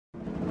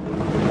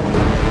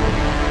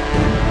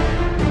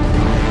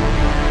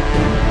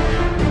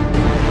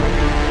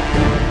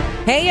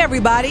Hey,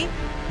 everybody.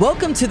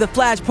 Welcome to the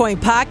Flashpoint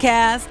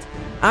Podcast.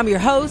 I'm your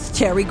host,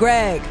 Cherry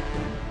Gregg.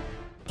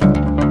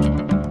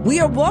 We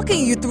are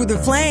walking you through the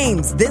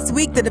flames. This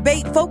week, the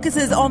debate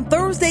focuses on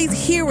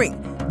Thursday's hearing,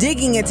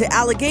 digging into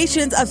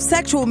allegations of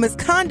sexual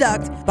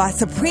misconduct by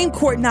Supreme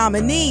Court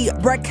nominee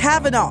Brett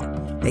Kavanaugh.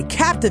 They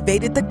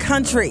captivated the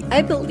country.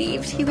 I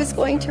believed he was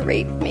going to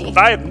rape me.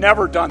 I have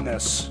never done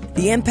this.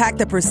 The impact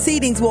the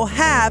proceedings will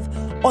have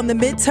on the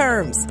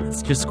midterms.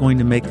 It's just going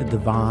to make the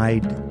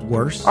divide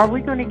worse. Are we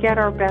going to get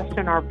our best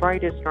and our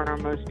brightest and our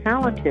most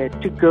talented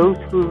to go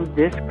through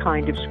this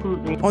kind of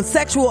scrutiny? On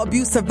sexual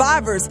abuse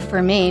survivors.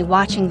 For me,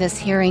 watching this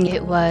hearing,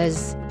 it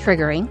was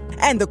triggering.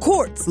 And the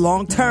courts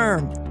long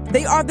term.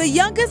 They are the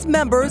youngest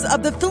members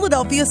of the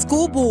Philadelphia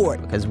School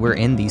Board. Because we're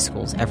in these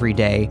schools every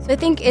day. So I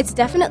think it's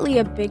definitely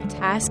a big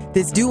task.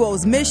 This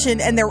duo's mission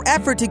and their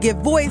effort to give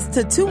voice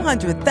to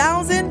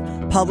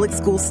 200,000 public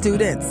school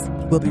students.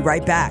 We'll be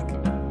right back.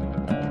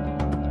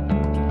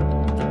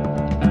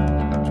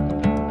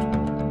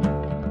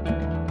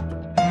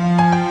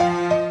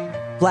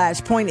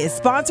 Flashpoint is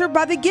sponsored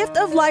by the Gift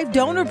of Life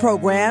Donor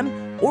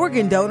Program.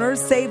 Organ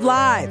donors save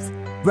lives.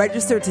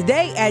 Register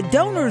today at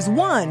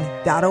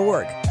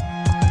donorsone.org.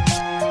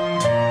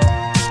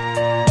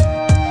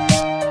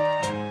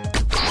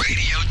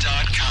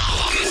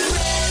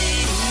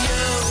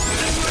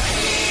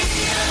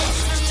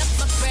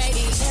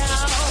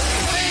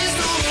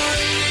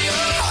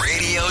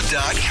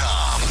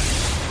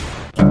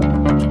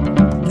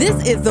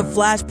 This is the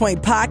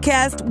Flashpoint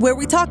Podcast, where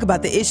we talk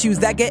about the issues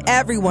that get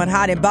everyone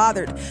hot and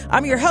bothered.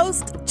 I'm your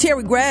host,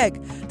 Cherry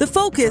Gregg. The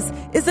focus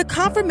is the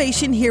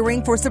confirmation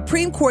hearing for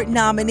Supreme Court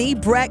nominee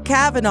Brett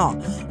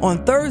Kavanaugh.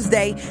 On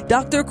Thursday,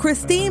 Dr.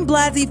 Christine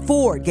Blasey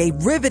Ford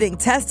gave riveting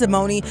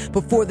testimony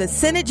before the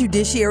Senate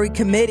Judiciary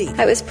Committee.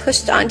 I was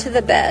pushed onto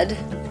the bed,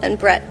 and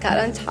Brett got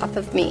on top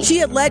of me.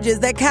 She alleges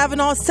that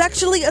Kavanaugh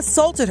sexually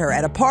assaulted her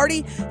at a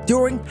party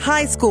during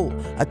high school,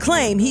 a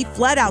claim he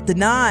flat out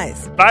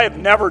denies. I have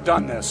never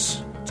done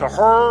this to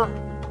her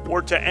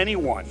or to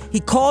anyone. He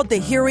called the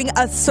hearing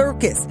a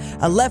circus,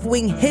 a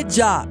left-wing hit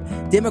job.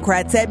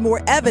 Democrats said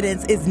more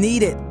evidence is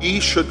needed. He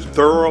should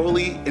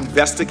thoroughly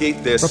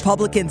investigate this.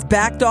 Republicans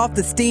backed off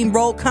the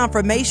steamroll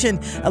confirmation,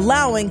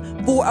 allowing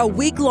for a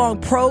week-long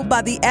probe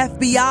by the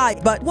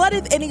FBI. But what,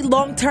 if any,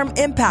 long-term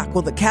impact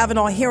will the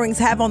Kavanaugh hearings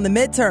have on the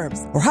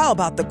midterms? Or how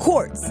about the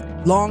courts?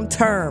 Long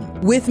term.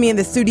 With me in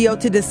the studio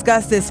to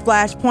discuss this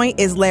flashpoint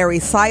is Larry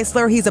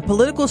Seisler. He's a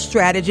political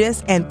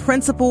strategist and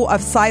principal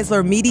of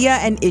Seisler Media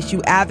and Issue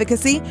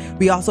Advocacy.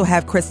 We also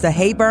have Krista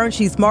Hayburn.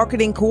 She's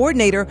marketing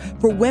coordinator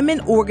for Women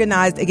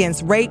Organized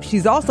Against Rape.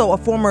 She's also a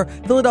former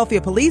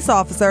Philadelphia police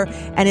officer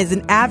and is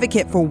an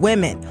advocate for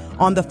women.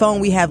 On the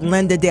phone, we have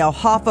Linda Dale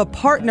Hoffa,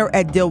 partner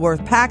at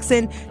Dilworth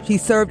Paxson. She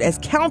served as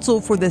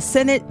counsel for the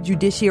Senate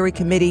Judiciary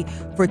Committee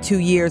for 2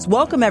 years.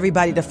 Welcome,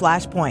 everybody, to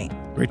Flashpoint.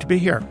 Great to be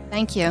here.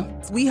 Thank you.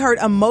 We heard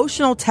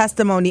emotional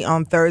testimony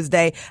on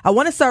Thursday. I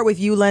want to start with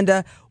you,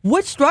 Linda.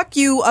 What struck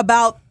you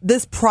about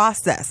this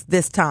process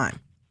this time?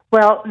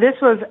 Well, this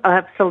was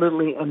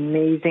absolutely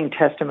amazing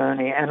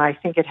testimony, and I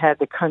think it had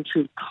the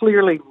country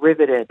clearly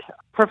riveted.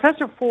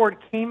 Professor Ford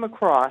came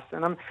across,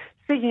 and I'm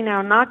speaking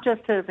now not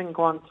just having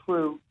gone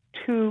through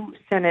 2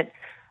 Senate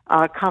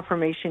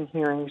confirmation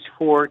hearings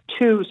for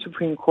 2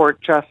 Supreme Court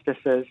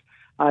justices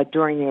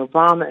during the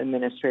Obama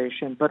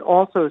administration, but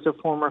also as a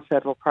former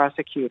federal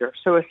prosecutor.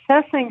 So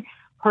assessing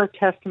her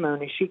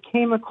testimony, she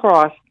came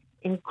across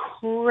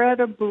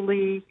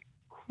incredibly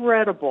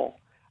credible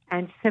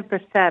and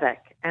sympathetic.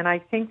 And I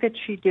think that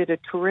she did a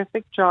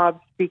terrific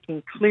job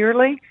speaking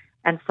clearly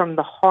and from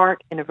the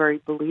heart in a very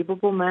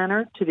believable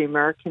manner to the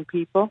American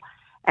people.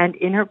 And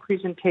in her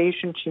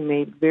presentation, she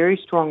made very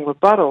strong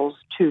rebuttals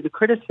to the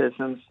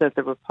criticisms that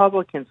the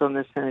Republicans on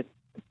the Senate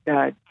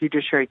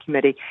Judiciary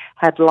Committee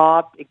had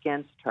lobbed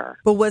against her.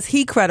 But was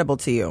he credible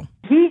to you?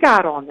 He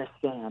got on the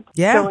stand.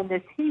 Yeah. So in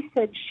this he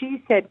said,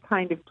 she said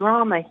kind of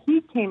drama,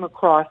 he came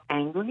across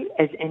angry,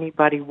 as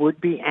anybody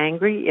would be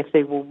angry if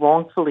they were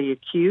wrongfully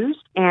accused.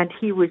 And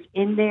he was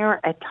in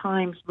there at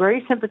times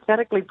very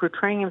sympathetically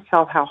portraying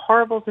himself, how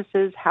horrible this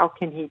is, how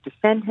can he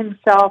defend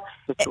himself.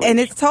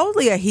 And it's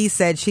totally a he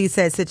said, she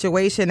said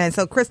situation. And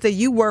so, Krista,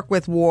 you work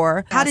with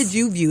war. How did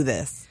you view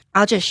this?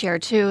 I'll just share,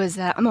 too, is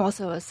that I'm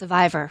also a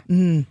survivor.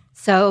 Mm.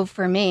 So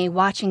for me,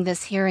 watching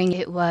this hearing,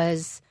 it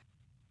was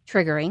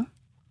triggering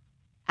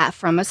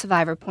from a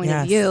survivor point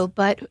of view.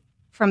 But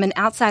from an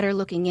outsider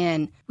looking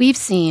in, we've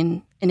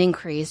seen an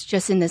increase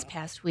just in this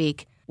past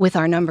week with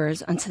our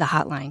numbers onto the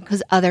hotline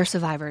because other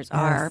survivors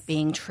are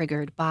being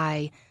triggered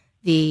by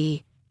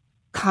the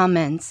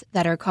comments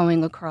that are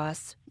going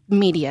across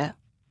media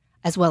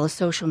as well as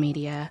social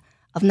media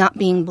of not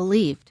being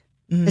believed.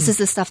 Mm. This is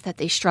the stuff that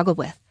they struggle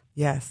with.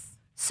 Yes.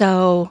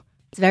 So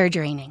it's very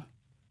draining.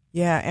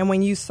 Yeah. And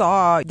when you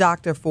saw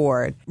Dr.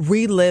 Ford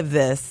relive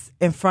this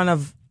in front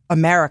of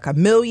America,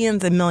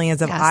 millions and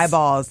millions of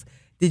eyeballs,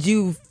 did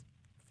you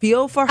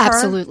feel for her?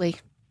 Absolutely.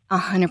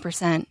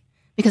 100%.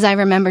 Because I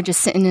remember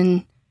just sitting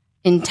in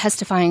in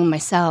testifying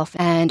myself,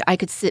 and I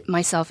could sit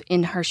myself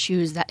in her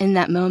shoes in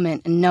that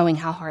moment and knowing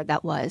how hard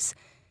that was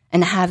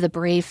and have the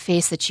brave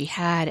face that she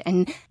had.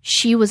 And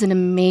she was an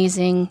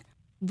amazing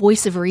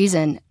voice of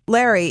reason.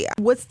 Larry,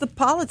 what's the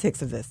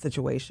politics of this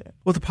situation?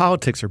 Well, the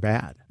politics are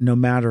bad, no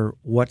matter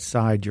what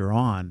side you're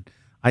on.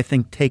 I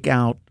think take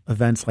out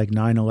events like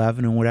 9/11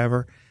 and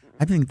whatever.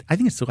 I think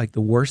it's like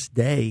the worst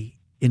day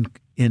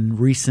in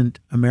recent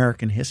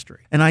American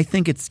history. And I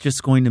think it's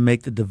just going to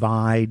make the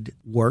divide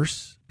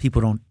worse.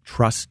 People don't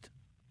trust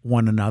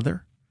one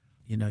another.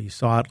 You know, you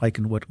saw it like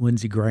in what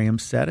Lindsey Graham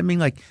said. I mean,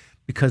 like,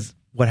 because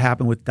what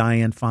happened with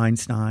Dianne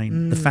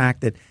Feinstein, the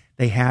fact that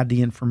they had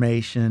the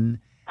information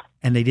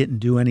and they didn't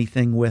do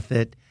anything with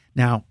it.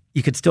 Now,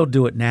 you could still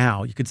do it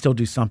now. You could still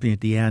do something at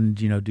the end,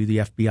 you know, do the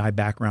FBI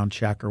background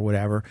check or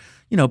whatever.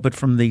 You know, but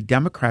from the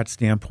Democrat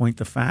standpoint,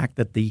 the fact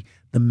that the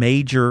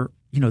major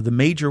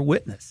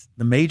witness,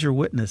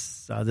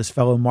 this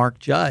fellow Mark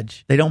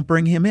Judge, they don't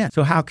bring him in.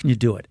 So how can you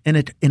do it? And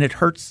it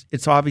hurts.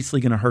 It's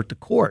obviously going to hurt the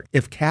court.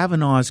 If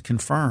Kavanaugh is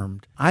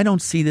confirmed, I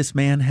don't see this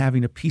man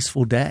having a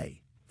peaceful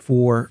day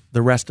for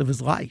the rest of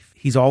his life.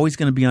 He's always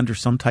going to be under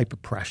some type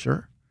of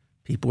pressure.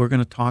 People are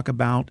going to talk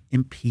about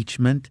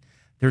impeachment.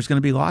 There's going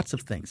to be lots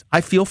of things.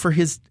 I feel for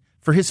his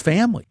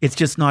family. It's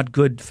just not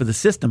good for the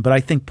system. But I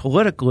think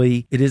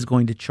politically, it is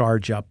going to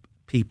charge up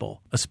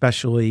people,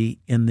 especially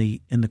in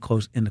the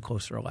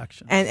closer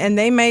election. And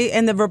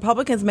the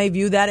Republicans may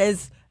view that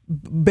as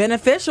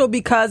beneficial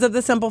because of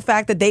the simple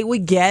fact that they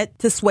would get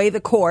to sway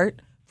the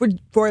court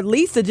for at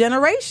least a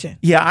generation.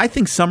 Yeah, I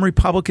think some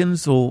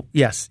Republicans will,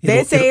 yes.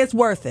 They say it's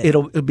worth it.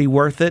 It'll be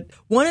worth it.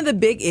 One of the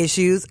big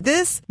issues,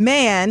 this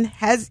man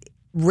has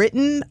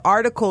written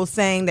articles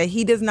saying that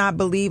he does not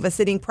believe a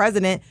sitting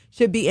president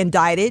should be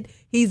indicted.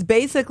 He's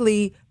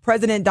basically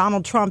President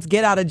Donald Trump's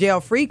get out of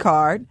jail free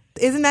card.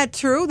 Isn't that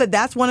true?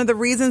 That's one of the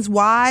reasons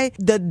why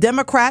the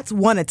Democrats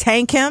want to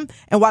tank him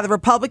and why the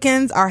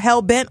Republicans are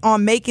hell-bent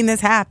on making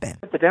this happen?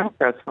 What the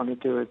Democrats want to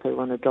do is they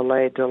want to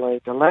delay,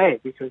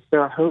 because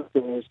their hope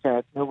is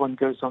that no one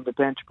goes on the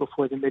bench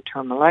before the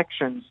midterm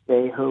elections.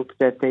 They hope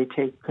that they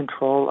take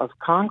control of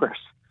Congress.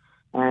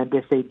 And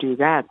if they do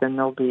that, then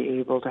they'll be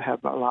able to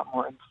have a lot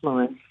more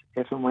influence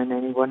if and when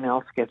anyone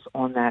else gets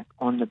on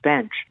the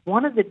bench.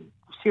 One of the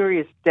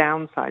serious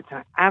downsides, and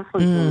I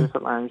absolutely agree with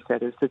what Larry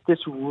said, is that this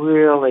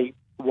really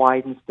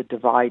widens the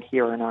divide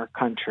here in our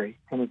country,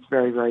 and it's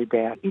very, very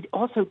bad. It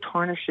also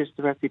tarnishes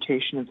the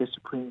reputation of the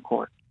Supreme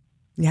Court.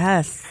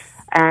 Yes,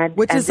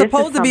 which is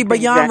supposed to be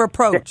beyond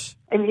reproach.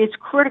 It's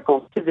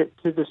critical to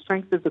the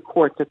strength of the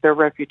court that their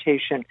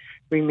reputation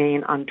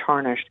remain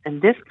untarnished.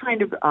 And this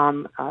kind of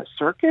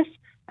circus,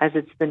 as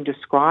it's been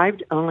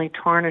described, only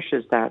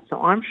tarnishes that.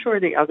 So I'm sure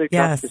the other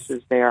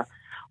justices there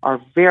are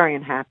very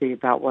unhappy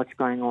about what's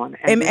going on.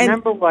 And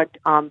remember what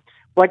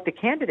the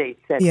candidate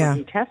said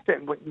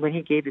when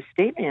he gave his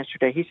statement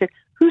yesterday. He said,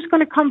 "Who's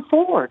going to come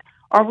forward?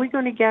 Are we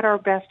going to get our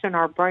best and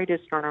our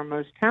brightest and our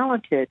most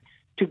talented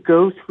to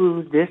go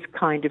through this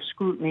kind of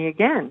scrutiny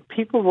again?"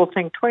 People will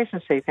think twice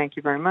and say, "Thank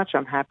you very much.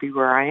 I'm happy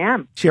where I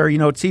am." Sherry,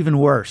 it's even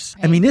worse.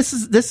 Right. I mean, this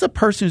is a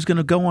person who's going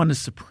to go on the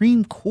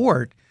Supreme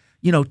Court,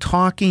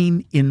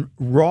 talking in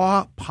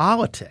raw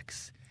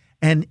politics.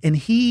 And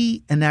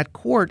he and that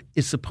court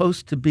is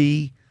supposed to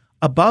be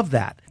above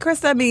that.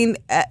 Chris, I mean,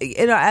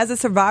 as a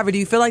survivor, do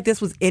you feel like this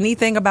was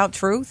anything about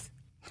truth?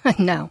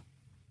 No,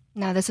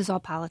 this is all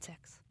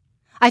politics.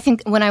 I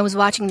think when I was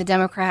watching the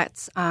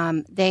Democrats,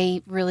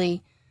 they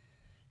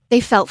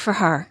felt for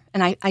her,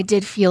 and I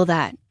did feel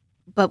that.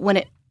 But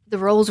when the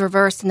roles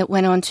reversed and it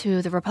went on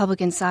to the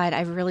Republican side,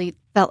 I really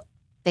felt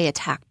they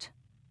attacked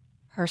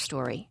her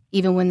story,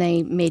 even when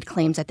they made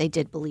claims that they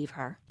did believe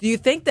her. Do you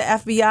think the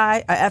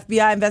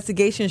FBI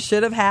investigation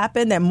should have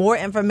happened, that more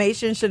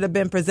information should have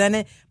been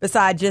presented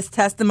besides just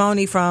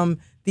testimony from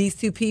these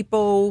two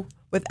people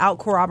without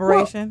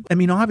corroboration? Well, I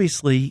mean,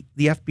 obviously,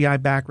 the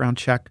FBI background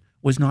check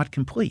was not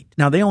complete.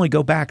 Now, they only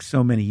go back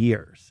so many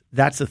years.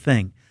 That's the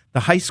thing.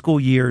 The high school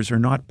years are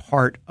not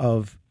part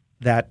of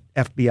that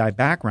FBI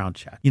background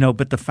check.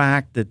 But the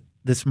fact that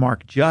this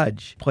Mark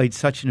Judge played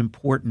such an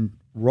important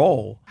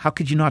role, how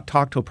could you not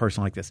talk to a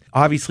person like this?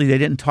 Obviously, they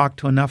didn't talk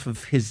to enough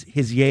of his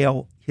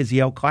Yale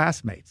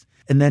classmates.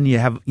 And then you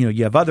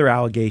have other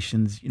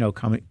allegations,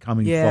 coming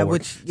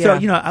forward. So,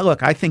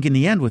 look, I think in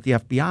the end with the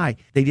FBI,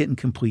 they didn't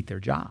complete their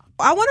job.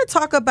 I want to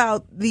talk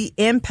about the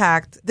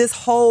impact this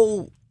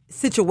whole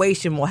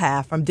situation will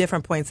have from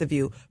different points of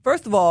view.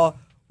 First of all,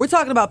 we're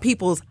talking about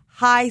people's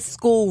high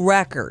school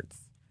records,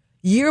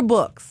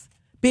 yearbooks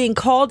being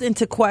called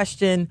into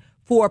question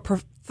for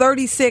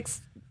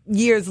 36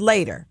 years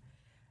later.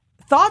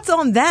 Thoughts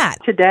on that?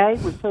 Today,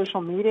 with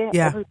social media,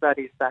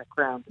 everybody's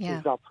background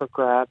is up for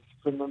grabs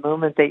from the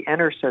moment they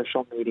enter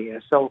social media.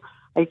 So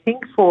I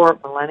think for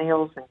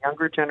millennials and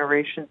younger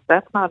generations,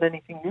 that's not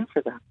anything new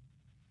for them.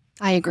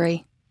 I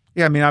agree.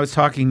 Yeah, I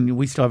mean,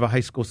 we still have a high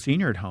school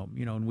senior at home,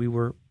 and we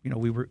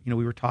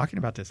were talking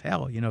about this.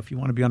 Hell, if you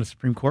want to be on the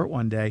Supreme Court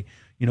one day,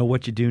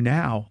 what you do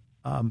now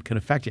can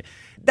affect you.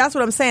 That's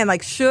what I'm saying.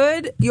 Like,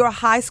 should your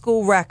high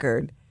school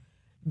record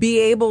be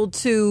able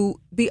to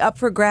be up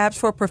for grabs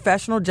for a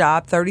professional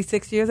job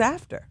 36 years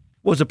after?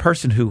 Well, as a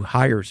person who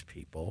hires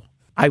people,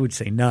 I would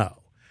say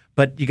no.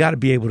 But you got to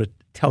be able to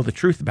tell the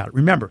truth about it.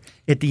 Remember,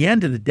 at the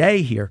end of the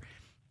day here,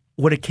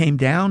 what it came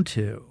down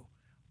to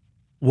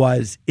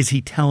was, is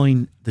he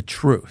telling the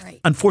truth?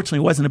 Right. Unfortunately,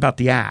 it wasn't about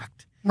the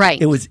act.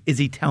 Right. It was, is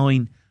he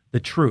telling the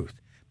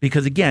truth?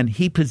 Because, again,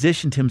 he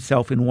positioned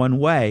himself in one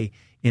way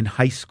in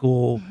high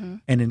school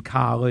and in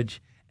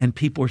college, and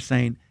people were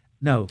saying,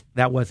 no,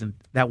 that wasn't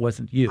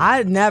you.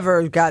 I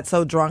never got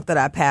so drunk that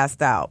I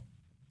passed out.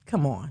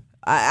 Come on.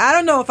 I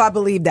don't know if I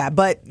believe that,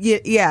 but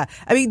yeah.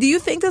 I mean, do you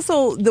think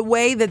the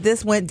way that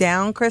this went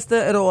down,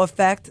 Krista, it'll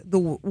affect the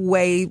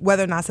way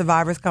whether or not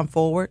survivors come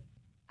forward?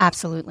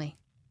 Absolutely.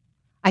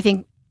 I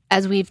think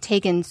as we've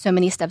taken so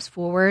many steps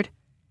forward,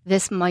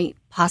 this might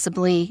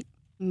possibly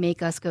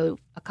make us go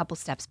a couple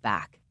steps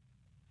back,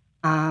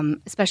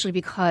 especially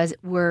because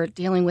we're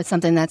dealing with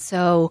something that's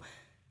so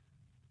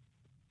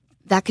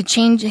that could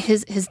change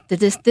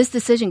this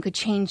decision could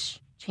change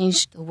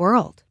the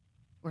world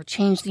or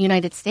change the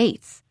United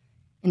States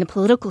in a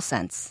political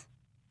sense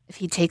if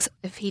he takes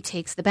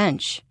the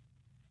bench.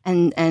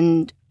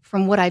 And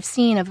from what I've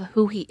seen of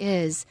who he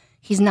is,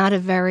 he's not a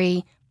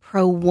very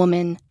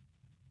pro-woman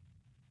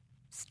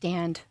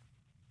stand.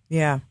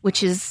 Yeah.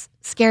 Which is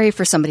scary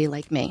for somebody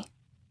like me.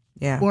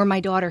 Yeah. Or my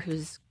daughter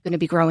who's going to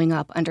be growing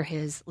up under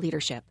his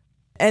leadership.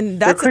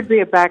 And there could be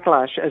a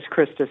backlash, as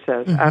Krista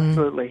says.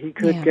 Absolutely. He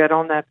could get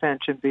on that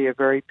bench and be a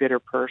very bitter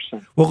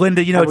person. Well,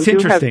 Linda, it's interesting. We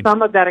do have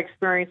some of that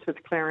experience with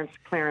Clarence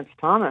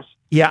Thomas.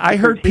 Yeah, I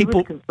heard people... He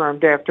was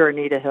confirmed after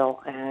Anita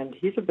Hill, and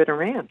he's a bitter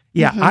man.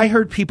 Yeah, I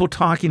heard people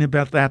talking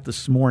about that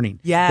this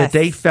morning. Yes. That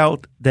they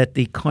felt that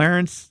the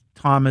Clarence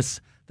Thomas,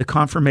 the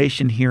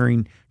confirmation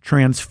hearing,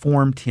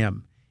 transformed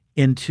him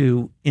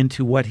into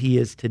what he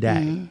is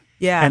today.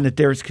 Yeah. And that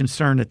there's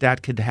concern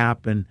that could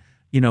happen,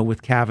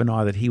 with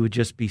Kavanaugh, that he would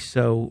just be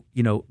so,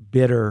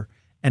 bitter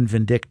and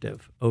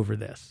vindictive over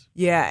this.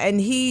 Yeah,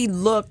 and he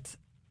looked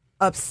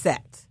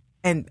upset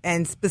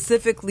and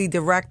specifically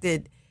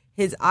directed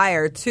his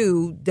ire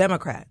to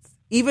Democrats,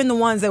 even the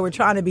ones that were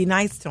trying to be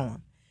nice to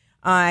him.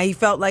 He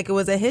felt like it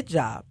was a hit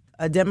job,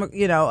 a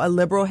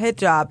liberal hit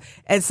job.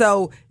 And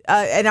so,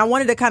 and I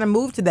wanted to kind of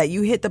move to that.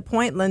 You hit the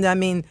point, Linda. I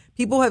mean,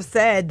 people have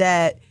said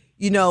that,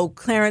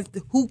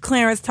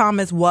 Clarence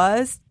Thomas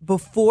was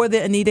before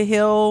the Anita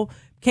Hill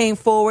came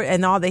forward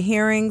and all the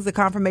hearings, the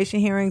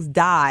confirmation hearings,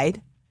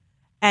 died.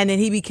 And then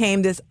he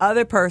became this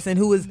other person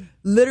who was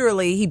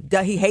literally,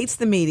 he hates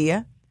the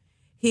media.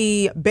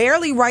 He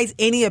barely writes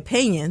any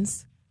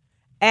opinions.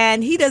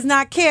 And he does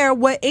not care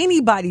what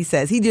anybody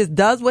says. He just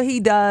does what he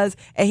does.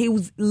 And he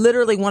was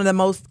literally one of the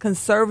most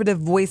conservative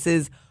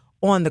voices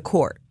on the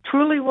court.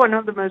 Truly one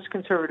of the most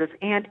conservative.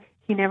 And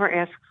he never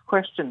asks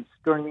questions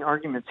during the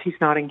arguments. He's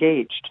not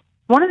engaged.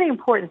 One of the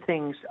important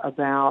things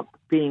about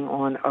being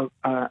on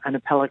an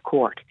appellate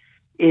court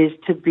is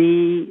to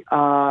be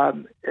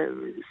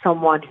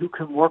someone who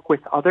can work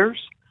with others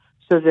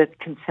so that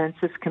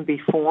consensus can be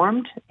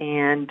formed.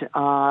 And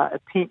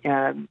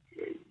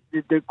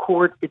the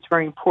court, it's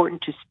very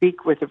important to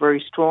speak with a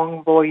very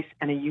strong voice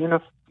and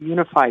a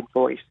unified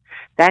voice.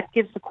 That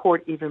gives the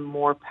court even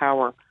more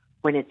power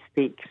when it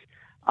speaks.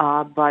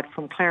 But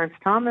from Clarence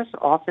Thomas,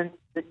 often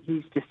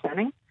he's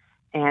dissenting.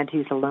 And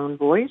he's a lone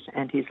voice,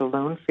 and he's a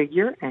lone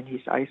figure, and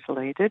he's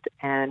isolated.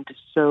 And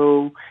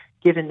so,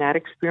 given that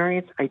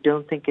experience, I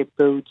don't think it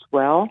bodes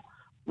well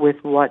with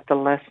what the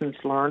lessons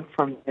learned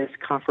from this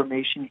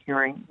confirmation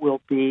hearing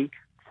will be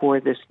for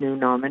this new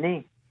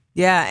nominee.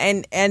 Yeah,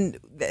 and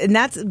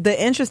that's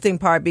the interesting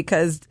part,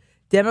 because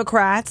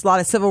Democrats, a lot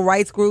of civil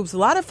rights groups, a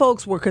lot of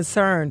folks were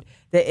concerned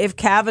that if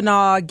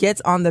Kavanaugh gets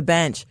on the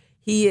bench,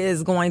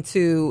 it's going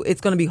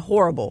to be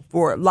horrible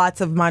for lots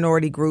of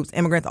minority groups,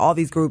 immigrants, all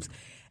these groups.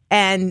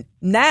 And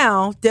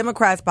now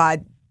Democrats, by,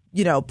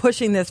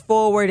 pushing this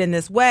forward in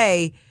this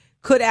way,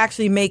 could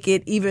actually make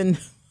it even,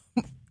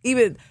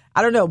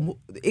 I don't know,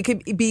 it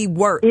could be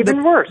worse.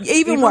 Even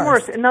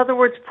worse. In other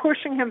words,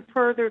 pushing him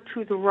further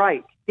to the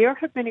right. There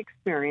have been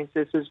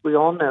experiences, as we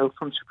all know,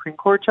 from Supreme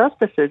Court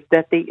justices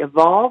that they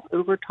evolve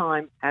over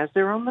time as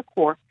they're on the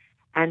court,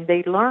 and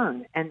they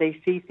learn and they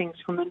see things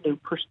from a new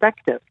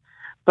perspective.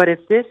 But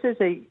if this is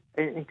an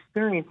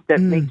experience that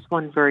makes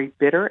one very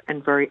bitter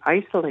and very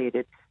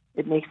isolated,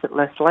 it makes it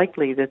less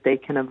likely that they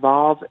can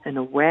evolve in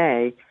a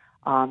way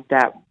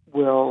that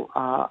will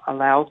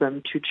allow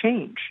them to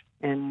change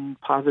in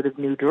positive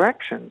new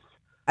directions.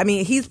 I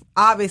mean, he's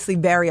obviously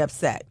very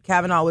upset.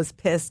 Kavanaugh was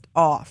pissed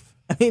off.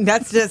 I mean,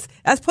 that's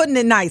putting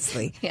it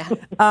nicely. Yeah,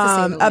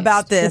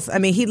 about this. I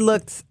mean, he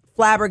looked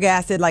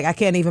flabbergasted, like, I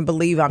can't even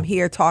believe I'm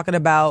here talking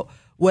about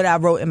what I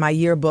wrote in my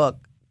yearbook,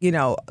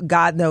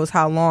 God knows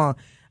how long.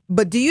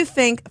 But do you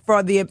think,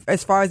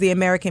 as far as the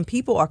American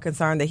people are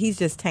concerned, that he's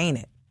just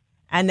tainted?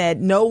 And that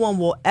no one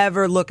will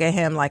ever look at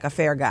him like a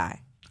fair guy,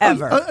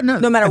 ever,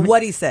 no matter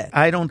what he said.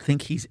 I don't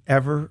think he's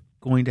ever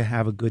going to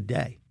have a good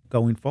day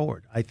going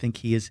forward. I think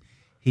he is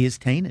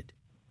tainted.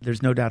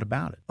 There's no doubt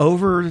about it.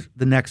 Over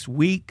the next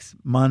weeks,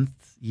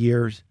 months,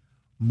 years,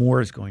 more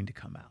is going to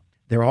come out.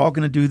 They're all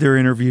going to do their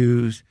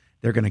interviews.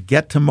 They're going to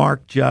get to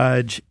Mark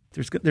Judge.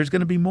 There's going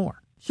to be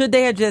more. Should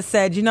they have just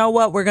said, you know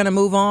what, we're going to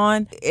move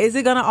on? Is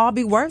it going to all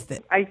be worth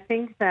it? I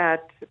think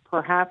that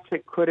perhaps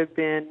it could have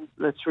been,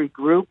 let's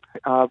regroup.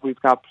 We've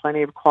got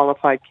plenty of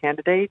qualified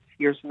candidates.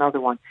 Here's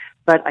another one.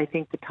 But I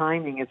think the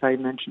timing, as I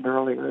mentioned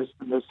earlier, is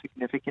the most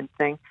significant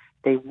thing.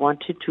 They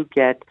wanted to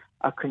get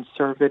a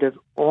conservative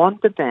on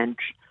the bench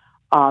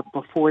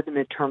before the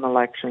midterm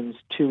elections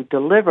to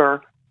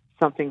deliver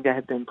something that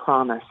had been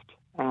promised.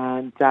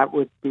 And that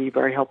would be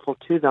very helpful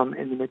to them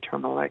in the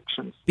midterm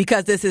elections.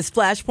 Because this is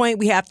Flashpoint,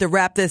 we have to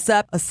wrap this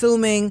up,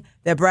 assuming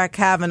that Brett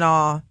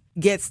Kavanaugh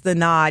gets the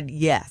nod,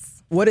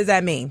 yes. What does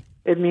that mean?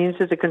 It means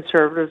that the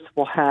conservatives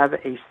will have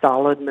a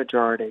solid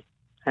majority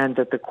and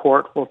that the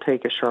court will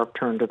take a sharp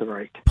turn to the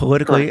right.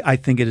 Politically, Correct. I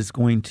think it is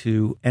going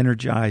to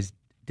energize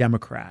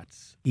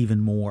Democrats even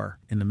more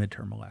in the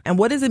midterm election. And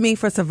what does it mean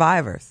for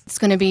survivors? It's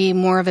going to be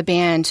more of a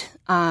band,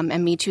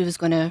 and Me Too is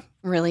going to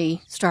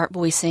really start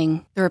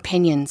voicing their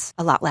opinions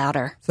a lot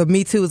louder. So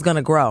Me Too is going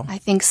to grow. I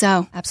think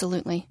so,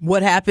 absolutely.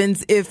 What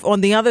happens if,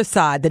 on the other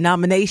side, the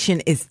nomination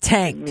is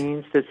tanked? It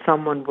means that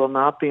someone will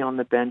not be on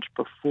the bench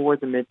before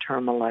the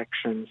midterm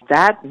elections.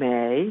 That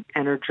may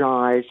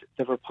energize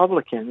the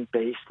Republican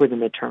base for the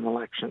midterm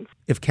elections.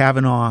 If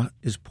Kavanaugh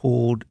is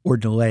pulled or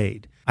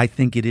delayed, I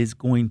think it is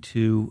going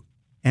to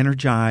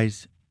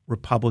energize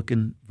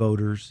Republican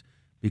voters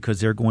because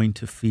they're going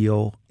to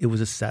feel it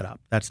was a setup.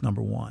 That's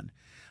number one.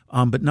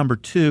 But number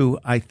two,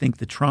 I think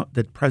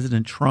that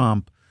President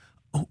Trump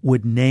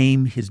would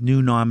name his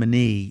new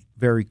nominee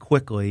very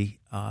quickly,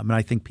 and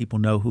I think people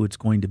know who it's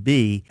going to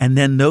be. And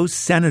then those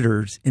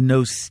senators in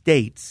those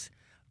states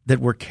that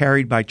were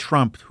carried by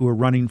Trump who are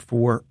running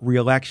for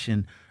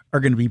reelection are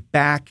going to be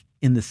back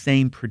in the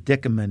same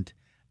predicament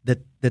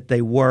that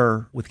they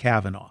were with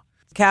Kavanaugh.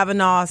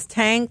 Kavanaugh's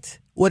tanked.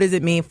 What does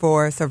it mean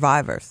for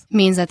survivors? It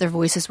means that their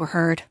voices were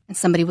heard and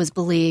somebody was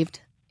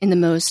believed in the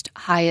most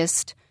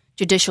highest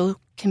judicial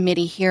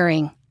committee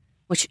hearing,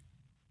 which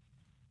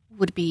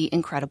would be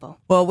incredible.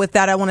 Well, with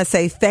that, I want to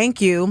say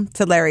thank you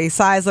to Larry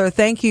Seisler,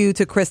 thank you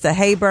to Krista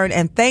Hayburn,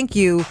 and thank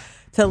you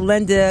to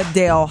Linda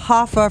Dale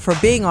Hoffa for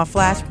being on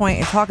Flashpoint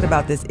and talking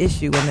about this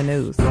issue in the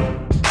news.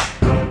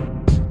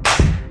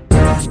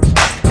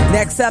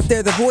 Next up,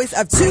 they're the voice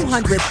of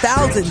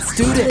 200,000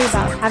 students. It's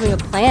about having a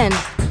plan.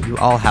 You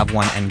all have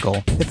one end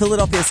goal. The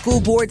Philadelphia School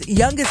Board's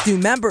youngest new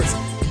members.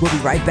 We'll be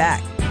right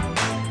back.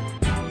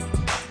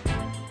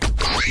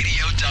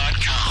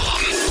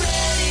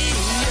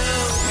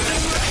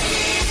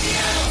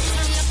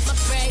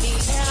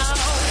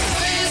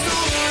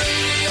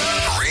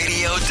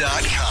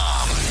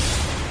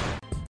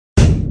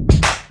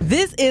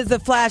 This is the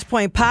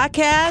Flashpoint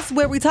Podcast,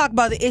 where we talk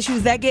about the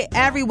issues that get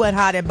everyone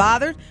hot and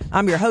bothered.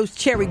 I'm your host,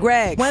 Cherry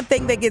Gregg. One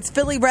thing that gets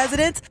Philly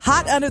residents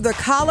hot under their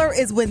collar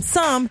is when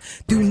some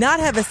do not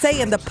have a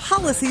say in the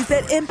policies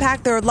that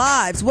impact their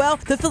lives. Well,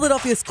 the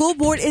Philadelphia School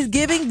Board is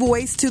giving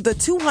voice to the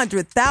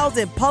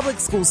 200,000 public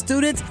school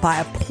students by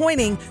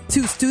appointing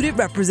 2 student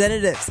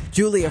representatives.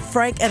 Julia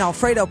Frank and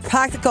Alfredo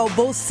Practico,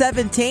 both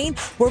 17,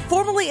 were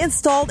formally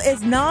installed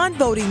as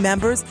non-voting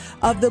members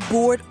of the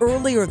board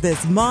earlier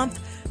this month.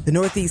 The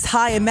Northeast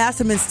High and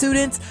Masterman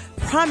students'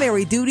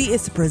 primary duty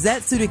is to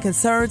present student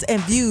concerns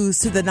and views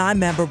to the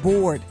 9-member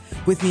board.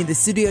 With me in the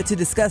studio to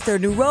discuss their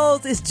new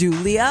roles is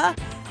Julia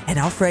and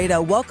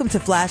Alfredo. Welcome to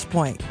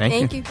Flashpoint.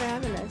 Thank you for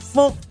having us.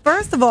 Well,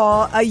 first of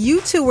all,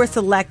 you two were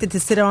selected to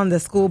sit on the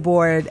school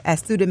board as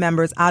student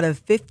members out of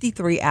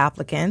 53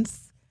 applicants.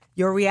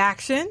 Your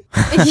reaction?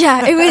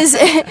 Yeah,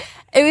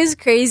 it was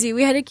crazy.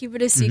 We had to keep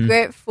it a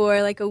secret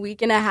for like a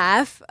week and a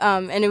half,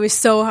 and it was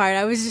so hard.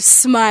 I was just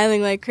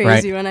smiling like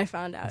crazy when I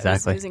found out.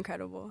 Exactly. It was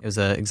incredible. It was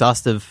an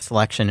exhaustive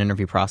selection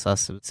interview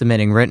process,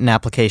 submitting written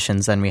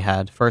applications, then we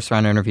had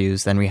first-round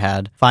interviews, then we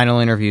had final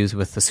interviews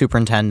with the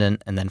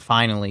superintendent, and then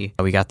finally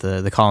we got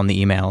the call in the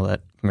email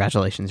that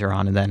congratulations, you're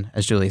on, and then,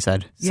 as Julie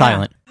said,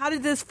 silent. How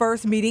did this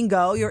first meeting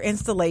go, your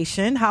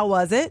installation? How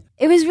was it?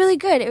 It was really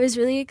good. It was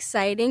really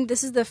exciting.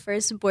 This is the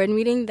first board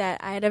meeting that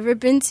I had ever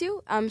been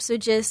to, so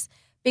just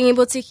being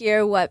able to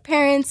hear what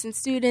parents and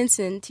students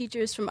and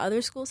teachers from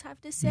other schools have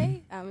to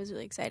say was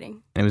really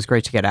exciting. It was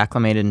great to get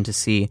acclimated and to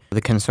see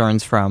the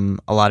concerns from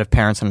a lot of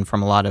parents and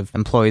from a lot of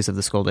employees of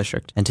the school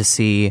district, and to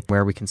see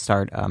where we can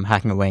start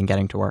hacking away and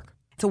getting to work.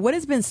 So what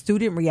has been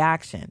student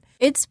reaction?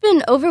 It's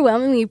been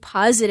overwhelmingly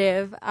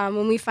positive.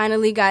 When we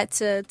finally got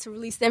to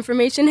release the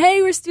information,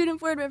 hey, we're student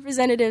board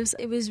representatives,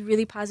 it was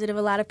really positive.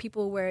 A lot of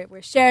people were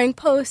sharing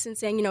posts and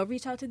saying,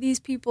 reach out to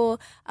these people.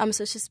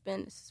 So it's just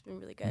been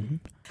really good.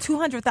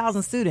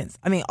 200,000 students.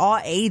 I mean, all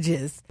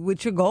ages.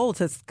 With your goal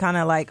to kind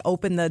of like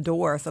open the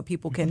door so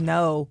people can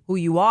know who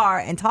you are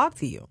and talk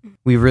to you.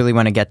 We really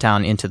want to get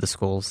down into the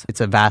schools.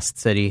 It's a vast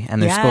city,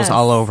 and there's schools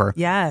all over.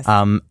 Yes.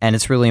 And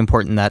it's really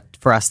important that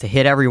for us to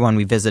hit everyone,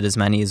 we visit as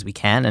many as we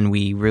can, and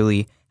we really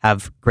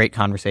have great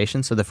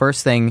conversations. So the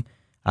first thing,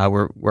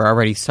 we're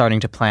already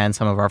starting to plan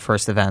some of our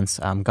first events,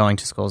 going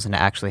to schools and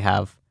to actually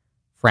have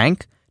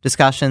frank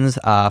discussions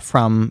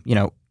from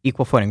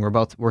equal footing.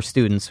 We're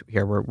students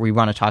here. We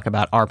want to talk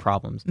about our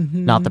problems,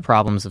 not the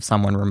problems of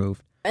someone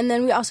removed. And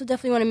then we also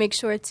definitely want to make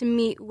sure to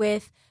meet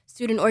with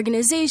student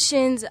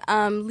organizations,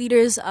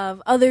 leaders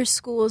of other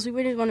schools. We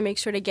really want to make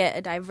sure to get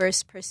a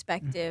diverse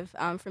perspective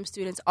from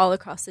students all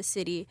across the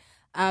city.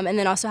 And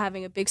then also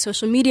having a big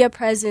social media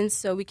presence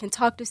so we can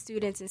talk to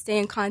students and stay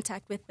in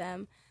contact with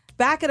them.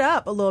 Back it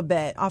up a little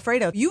bit.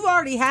 Alfredo, you've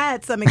already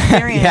had some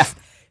experience.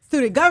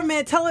 Student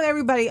government, tell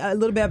everybody a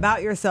little bit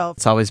about yourself.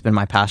 It's always been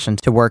my passion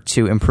to work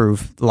to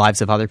improve the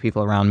lives of other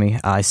people around me.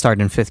 I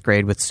started in 5th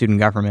grade with student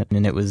government,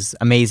 and it was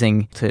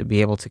amazing to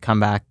be able to come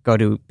back, go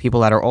to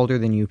people that are older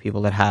than you,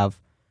 people that have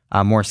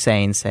more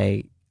say, and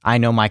say, I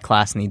know my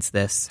class needs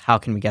this. How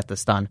can we get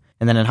this done?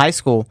 And then in high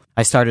school,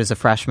 I started as a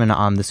freshman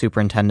on the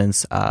superintendent's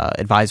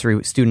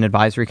student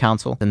advisory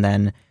council, and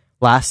then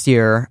last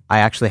year, I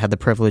actually had the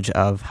privilege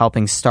of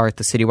helping start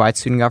the citywide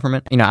student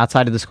government.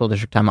 Outside of the school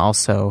district, I'm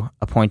also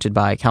appointed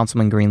by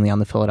Councilman Greenlee on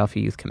the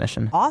Philadelphia Youth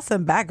Commission.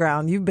 Awesome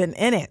background. You've been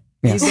in it.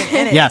 Yes. You've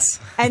been in it.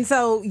 Yes. And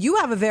so you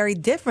have a very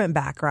different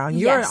background.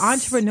 You're an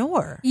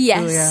entrepreneur.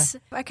 Yes.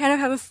 Julia. I kind of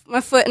have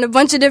my foot in a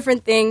bunch of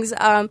different things.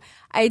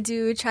 I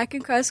do track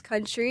and cross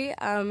country.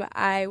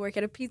 I work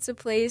at a pizza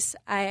place.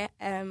 I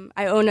own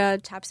a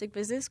chapstick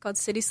business called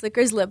City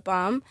Slickers Lip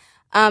Balm.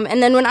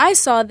 And then when I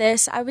saw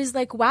this, I was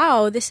like,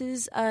 wow, this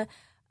is a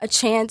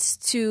chance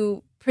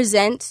to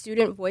present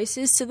student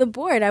voices to the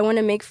board. I want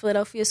to make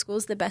Philadelphia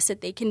schools the best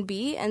that they can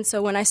be. And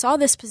so when I saw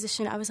this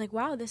position, I was like,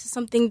 wow, this is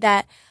something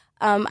that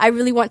I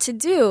really want to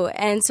do.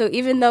 And so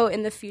even though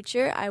in the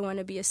future I want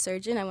to be a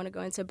surgeon, I want to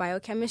go into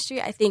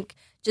biochemistry, I think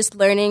just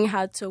learning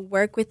how to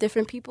work with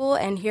different people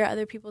and hear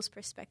other people's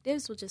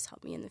perspectives will just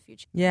help me in the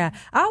future. Yeah.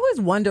 I always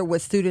wonder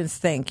what students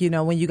think,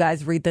 when you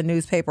guys read the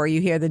newspaper or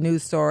you hear the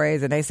news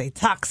stories and they say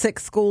toxic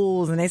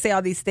schools and they say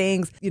all these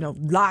things,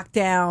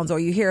 lockdowns, or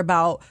you hear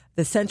about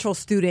the central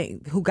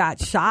student who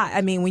got shot.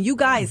 I mean, when you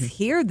guys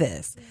hear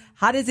this,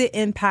 how does it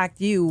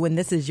impact you when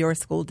this is your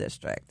school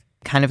district?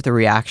 Kind of the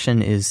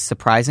reaction is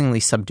surprisingly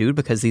subdued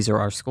because these are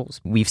our schools.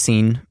 We've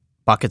seen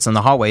buckets in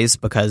the hallways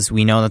because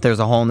we know that there's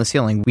a hole in the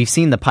ceiling. We've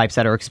seen the pipes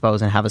that are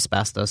exposed and have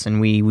asbestos,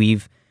 and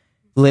we've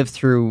lived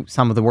through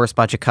some of the worst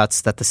budget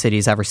cuts that the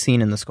city's ever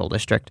seen in the school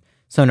district.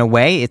 So in a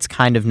way, it's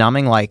kind of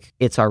numbing, like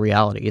it's our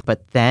reality.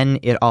 But then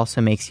it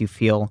also makes you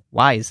feel,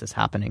 why is this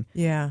happening?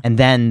 Yeah. And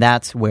then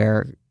that's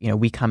where,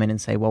 we come in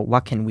and say, well,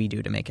 what can we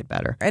do to make it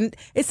better? And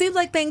it seems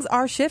like things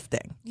are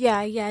shifting.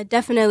 Yeah,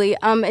 definitely.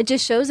 It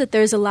just shows that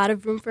there's a lot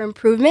of room for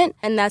improvement,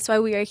 and that's why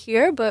we are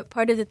here. But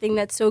part of the thing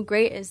that's so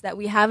great is that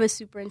we have a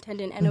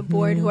superintendent and a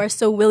board who are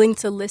so willing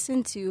to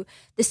listen to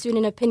the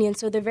student opinion.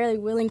 So they're very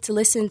willing to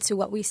listen to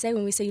what we say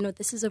when we say,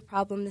 this is a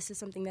problem, this is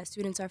something that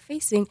students are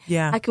facing.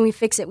 Yeah. How can we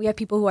fix it? We have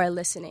people who are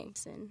listening.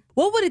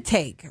 What would it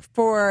take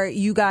for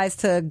you guys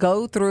to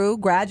go through,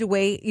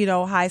 graduate,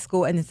 high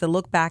school, and to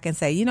look back and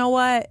say, you know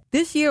what,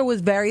 this year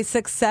was very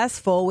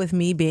successful with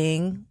me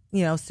being,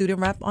 student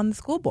rep on the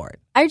school board?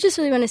 I just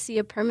really want to see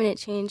a permanent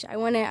change. I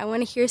want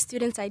to hear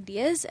students'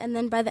 ideas, and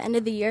then by the end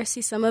of the year,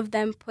 see some of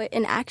them put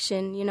in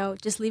action,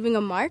 just leaving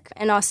a mark,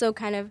 and also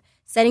kind of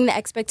setting the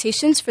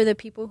expectations for the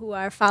people who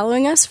are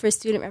following us for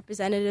student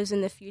representatives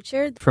in the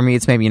future. For me,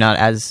 it's maybe not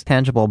as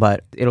tangible,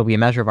 but it'll be a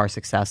measure of our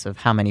success of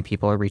how many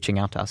people are reaching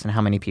out to us and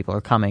how many people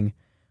are coming.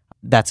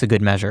 That's a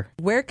good measure.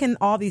 Where can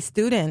all these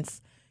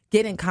students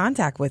get in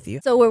contact with you?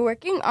 So we're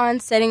working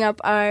on setting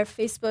up our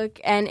Facebook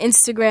and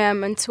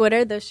Instagram and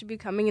Twitter. Those should be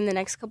coming in the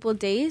next couple of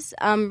days.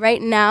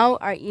 Right now,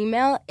 our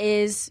email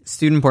is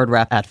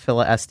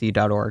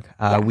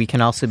studentboardrap@philasd.org. We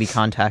can also be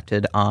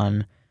contacted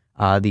on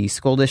the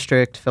school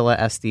district,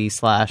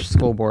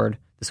 philasd/school board,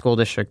 the school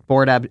district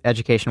board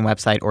education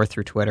website, or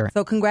through Twitter.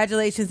 So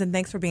congratulations and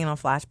thanks for being on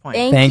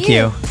Flashpoint. Thank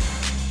you.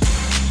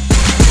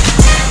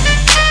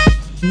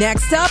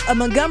 Next up, a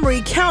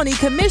Montgomery County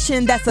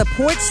commission that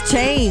supports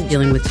change.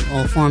 Dealing with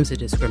all forms of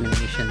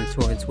discrimination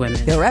towards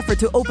women. Their effort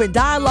to open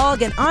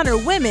dialogue and honor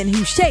women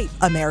who shape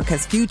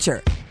America's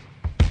future.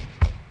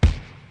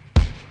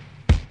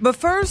 But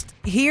first,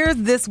 here's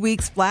this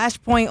week's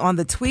Flashpoint on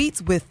the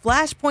tweets with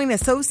Flashpoint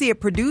associate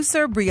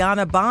producer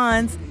Brianna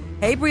Bonds.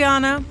 Hey,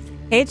 Brianna.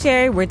 Hey,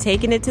 Cherry, we're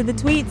taking it to the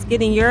tweets,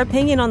 getting your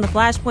opinion on the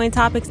Flashpoint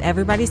topics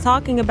everybody's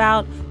talking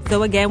about.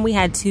 So again, we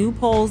had 2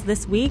 polls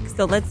this week,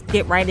 so let's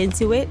get right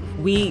into it.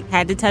 We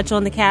had to touch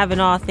on the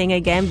Kavanaugh thing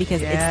again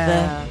because it's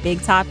the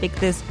big topic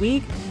this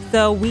week.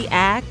 So we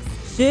asked,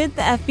 should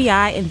the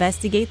FBI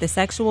investigate the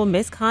sexual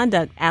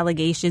misconduct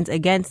allegations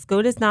against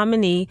SCOTUS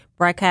nominee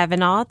Brett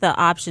Kavanaugh? The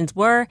options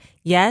were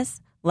yes,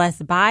 less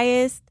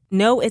biased,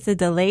 no, it's a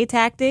delay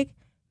tactic,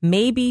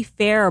 maybe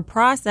fairer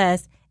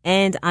process,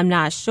 and I'm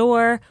not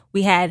sure.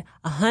 We had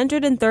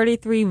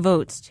 133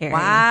 votes, Cherry.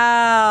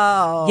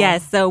 Wow.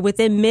 Yes, so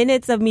within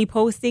minutes of me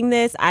posting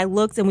this, I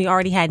looked and we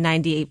already had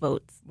 98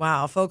 votes.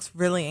 Wow, folks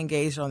really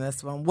engaged on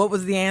this one. What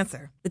was the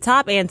answer? The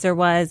top answer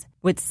was,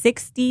 with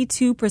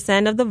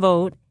 62% of the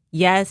vote,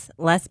 yes,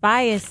 less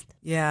biased.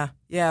 Yeah.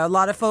 A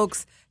lot of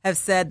folks have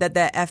said that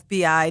the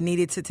FBI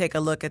needed to take a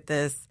look at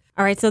this.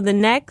 All right, so the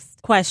next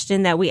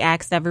question that we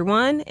asked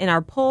everyone in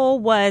our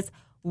poll was,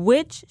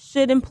 Which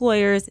should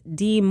employers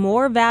deem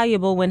more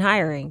valuable when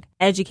hiring?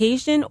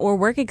 Education or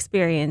work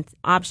experience?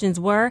 Options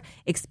were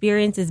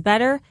experience is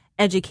better,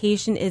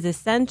 education is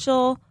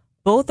essential,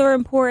 both are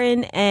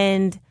important,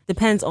 and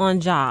depends on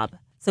job.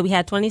 So we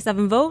had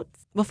 27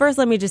 votes. Well, first,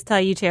 let me just tell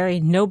you,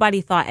 Cherry,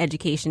 nobody thought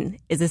education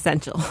is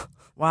essential.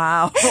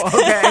 Wow.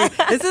 Okay.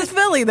 This is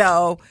Philly,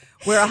 though,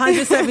 where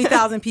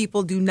 170,000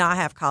 people do not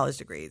have college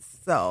degrees.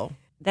 So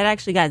that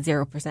actually got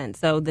 0%.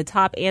 So the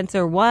top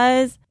answer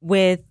was,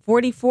 with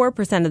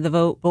 44% of the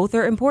vote, both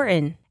are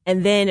important.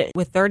 And then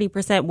with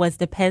 30% was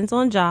depends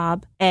on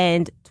job,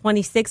 and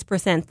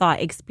 26%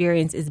 thought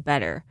experience is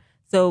better.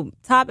 So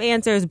top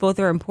answers, both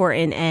are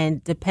important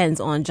and depends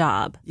on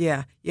job.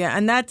 Yeah.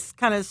 And that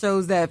kind of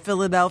shows that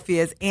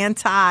Philadelphia is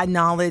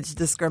anti-knowledge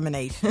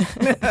discrimination.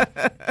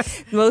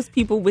 Most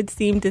people would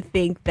seem to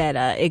think that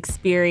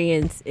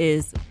experience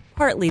is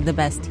partly the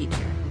best teacher.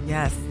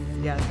 Yes,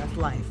 that's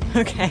life.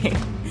 Okay.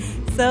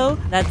 So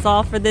that's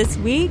all for this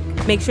week.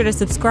 Make sure to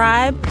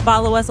subscribe.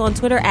 Follow us on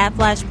Twitter at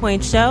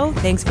Flashpoint Show.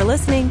 Thanks for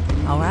listening.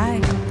 All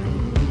right.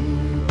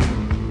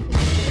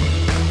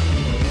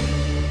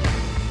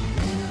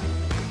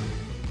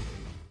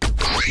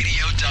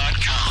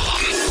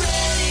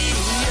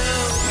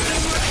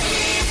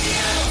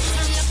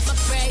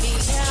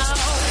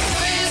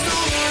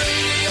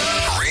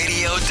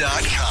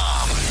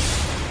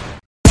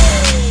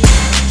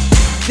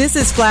 This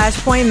is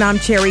Flashpoint, and I'm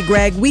Cherry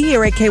Gregg. We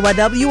here at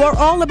KYW are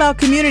all about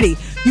community.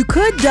 You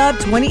could dub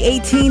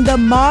 2018 the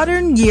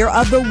modern year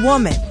of the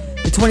woman.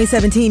 The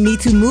 2017 Me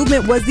Too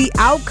movement was the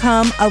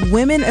outcome of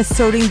women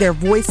asserting their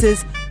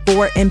voices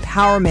for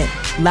empowerment,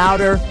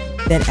 louder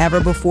than ever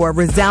before.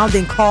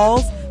 Resounding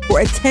calls for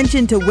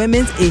attention to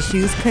women's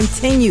issues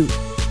continued.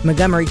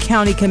 Montgomery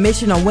County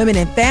Commission on Women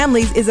and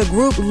Families is a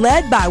group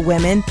led by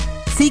women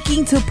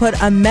seeking to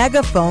put a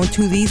megaphone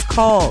to these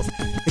calls.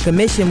 The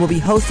commission will be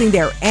hosting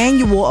their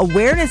annual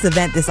awareness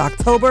event this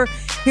October.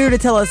 Here to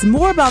tell us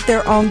more about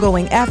their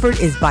ongoing effort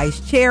is Vice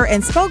Chair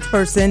and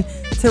spokesperson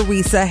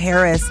Teresa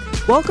Harris.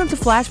 Welcome to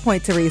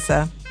Flashpoint,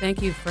 Teresa.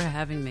 Thank you for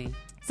having me.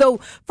 So,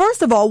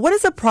 first of all, what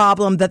is a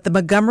problem that the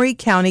Montgomery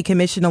County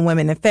Commission on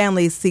Women and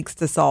Families seeks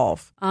to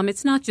solve?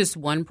 It's not just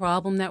one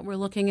problem that we're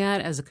looking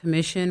at. As a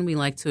commission, we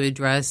like to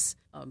address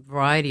a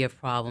variety of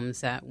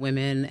problems that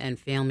women and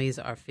families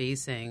are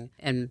facing.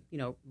 And,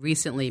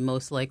 recently,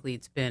 most likely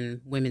it's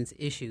been women's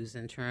issues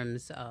in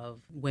terms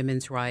of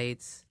women's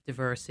rights,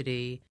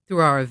 diversity. Through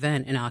our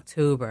event in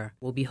October,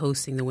 we'll be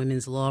hosting the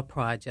Women's Law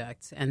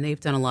Project, and they've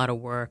done a lot of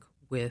work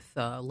with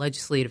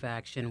legislative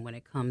action when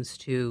it comes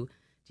to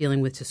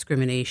dealing with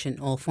discrimination,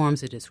 all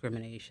forms of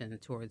discrimination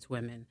towards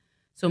women.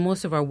 So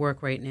most of our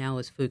work right now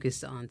is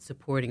focused on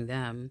supporting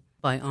them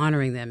by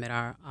honoring them at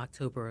our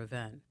October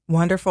event.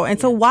 Wonderful. And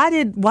so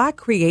why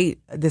create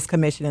this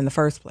commission in the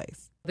first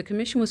place? The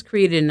commission was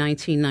created in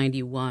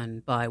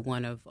 1991 by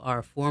one of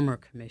our former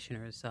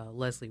commissioners,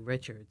 Leslie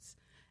Richards,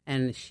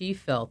 and she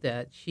felt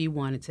that she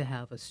wanted to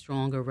have a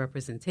stronger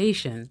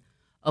representation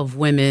of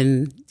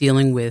women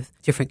dealing with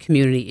different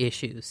community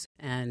issues.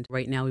 And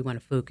right now we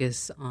want to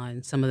focus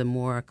on some of the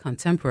more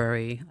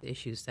contemporary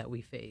issues that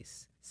we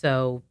face.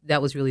 So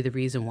that was really the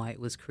reason why it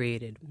was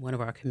created. One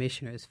of our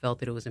commissioners felt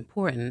that it was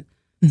important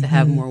to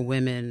have more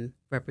women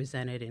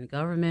represented in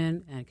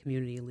government and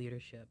community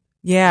leadership.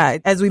 Yeah,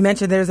 as we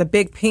mentioned, there's a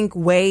big pink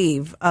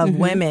wave of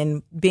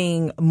women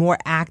being more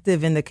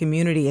active in the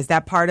community. Is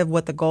that part of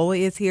what the goal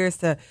is here, is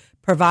to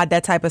provide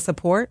that type of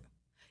support?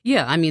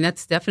 Yeah, I mean,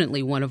 that's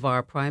definitely one of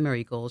our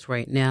primary goals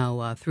right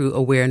now through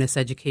awareness,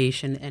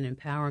 education, and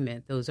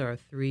empowerment. Those are our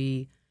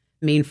three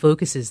main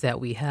focuses that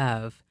we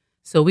have.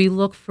 So we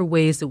look for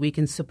ways that we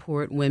can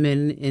support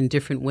women in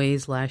different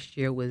ways. Last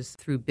year was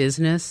through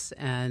business,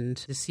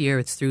 and this year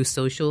it's through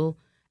social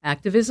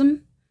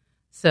activism.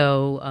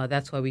 So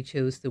that's why we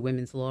chose the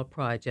Women's Law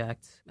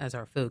Project as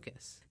our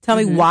focus. Tell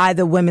me why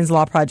the Women's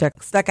Law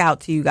Project stuck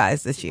out to you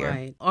guys this year.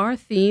 Right. Our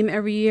theme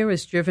every year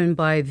is driven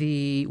by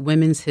the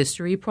Women's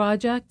History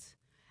Project.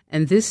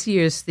 And this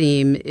year's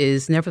theme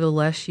is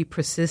Nevertheless, She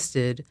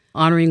Persisted,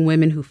 honoring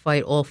women who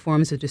fight all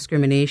forms of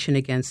discrimination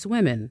against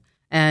women.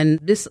 And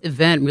this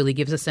event really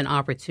gives us an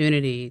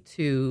opportunity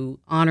to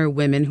honor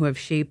women who have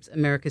shaped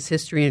America's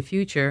history and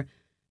future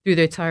through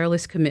their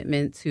tireless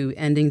commitment to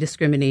ending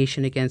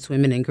discrimination against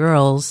women and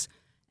girls.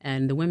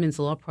 And the Women's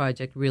Law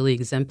Project really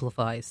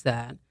exemplifies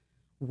that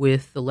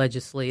with the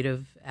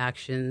legislative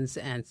actions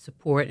and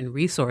support and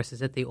resources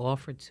that they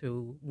offer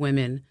to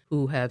women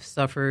who have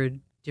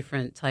suffered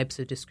different types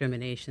of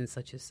discrimination,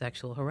 such as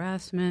sexual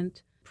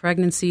harassment,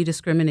 pregnancy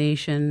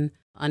discrimination,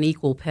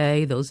 unequal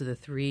pay. Those are the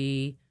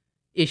three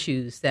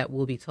issues that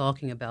we'll be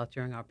talking about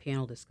during our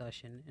panel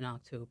discussion in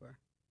October.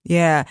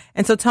 Yeah.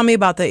 And so tell me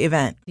about the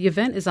event. The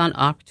event is on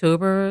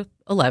October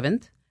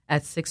 11th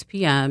at 6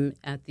 p.m.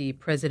 at the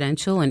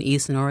Presidential in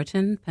East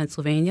Norriton,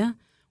 Pennsylvania.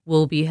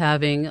 We'll be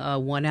having a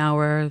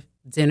 1-hour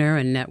dinner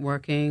and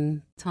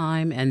networking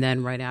time, and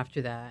then right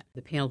after that,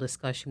 the panel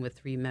discussion with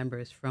three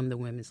members from the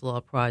Women's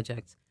Law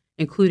Project,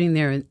 including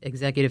their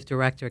executive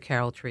director,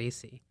 Carol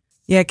Tracy.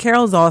 Yeah,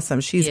 Carol's awesome.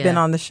 She's been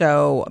on the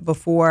show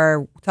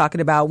before talking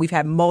about, we've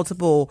had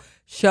multiple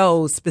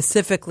shows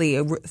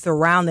specifically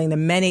surrounding the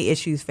many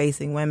issues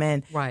facing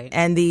women. Right.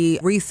 And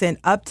the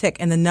recent uptick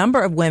in the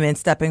number of women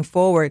stepping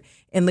forward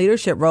in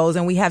leadership roles.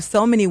 And we have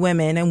so many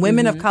women and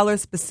women of color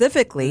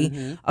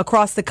specifically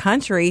across the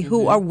country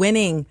who are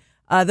winning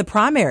the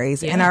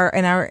primaries and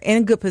are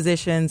in good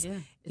positions. Yeah.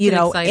 In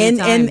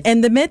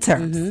the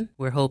midterms.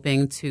 We're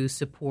hoping to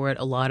support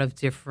a lot of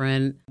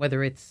different,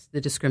 whether it's the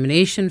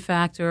discrimination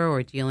factor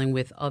or dealing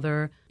with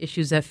other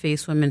issues that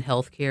face women,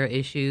 healthcare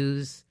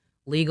issues,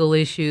 legal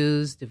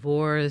issues,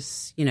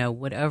 divorce,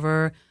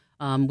 whatever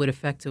would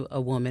affect a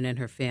woman and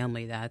her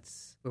family.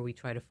 That's where we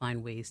try to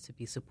find ways to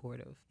be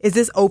supportive. Is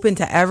this open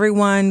to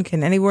everyone?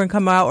 Can anyone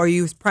come out, or are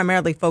you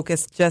primarily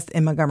focused just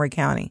in Montgomery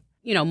County?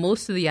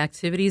 Most of the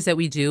activities that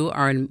we do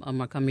are in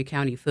Montgomery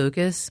County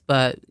focus,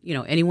 but,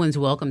 anyone's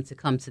welcome to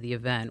come to the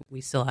event. We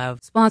still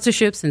have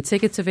sponsorships and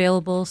tickets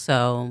available,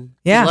 so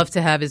we'd love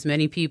to have as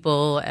many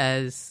people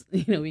as,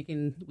 we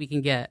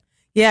can get.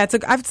 Yeah,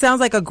 it sounds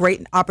like a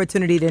great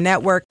opportunity to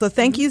network. So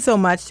thank you so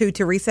much to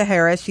Teresa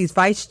Harris. She's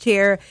vice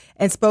chair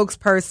and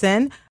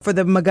spokesperson for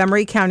the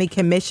Montgomery County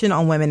Commission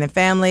on Women and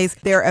Families.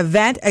 Their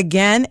event,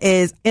 again,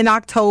 is in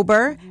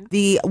October.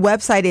 The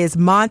website is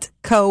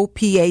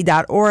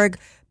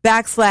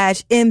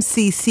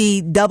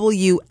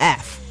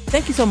montcopa.org/MCCWF.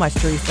 Thank you so much,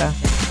 Teresa.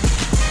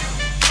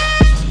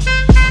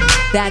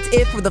 That's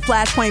it for the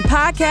Flashpoint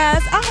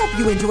Podcast. I hope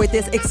you enjoyed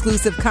this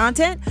exclusive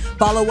content.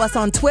 Follow us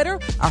on Twitter.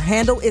 Our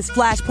handle is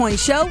Flashpoint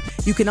Show.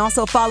 You can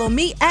also follow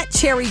me at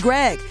Cherry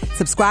Gregg.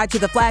 Subscribe to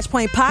the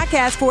Flashpoint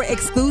Podcast for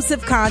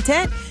exclusive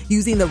content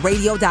using the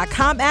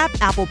radio.com app,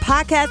 Apple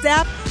Podcast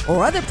app,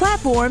 or other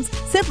platforms.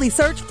 Simply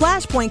search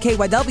Flashpoint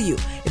KYW.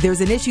 If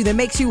there's an issue that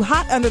makes you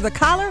hot under the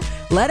collar,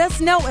 let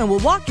us know and we'll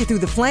walk you through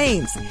the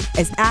flames.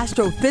 As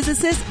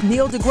astrophysicist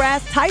Neil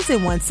deGrasse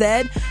Tyson once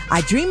said,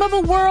 I dream of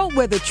a world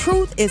where the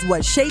truth is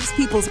what shapes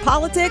people's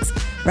politics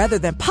rather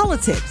than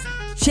politics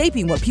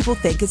shaping what people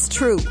think is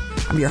true.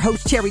 I'm your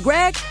host, Cherry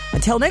Gregg.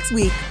 Until next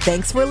week,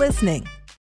 thanks for listening.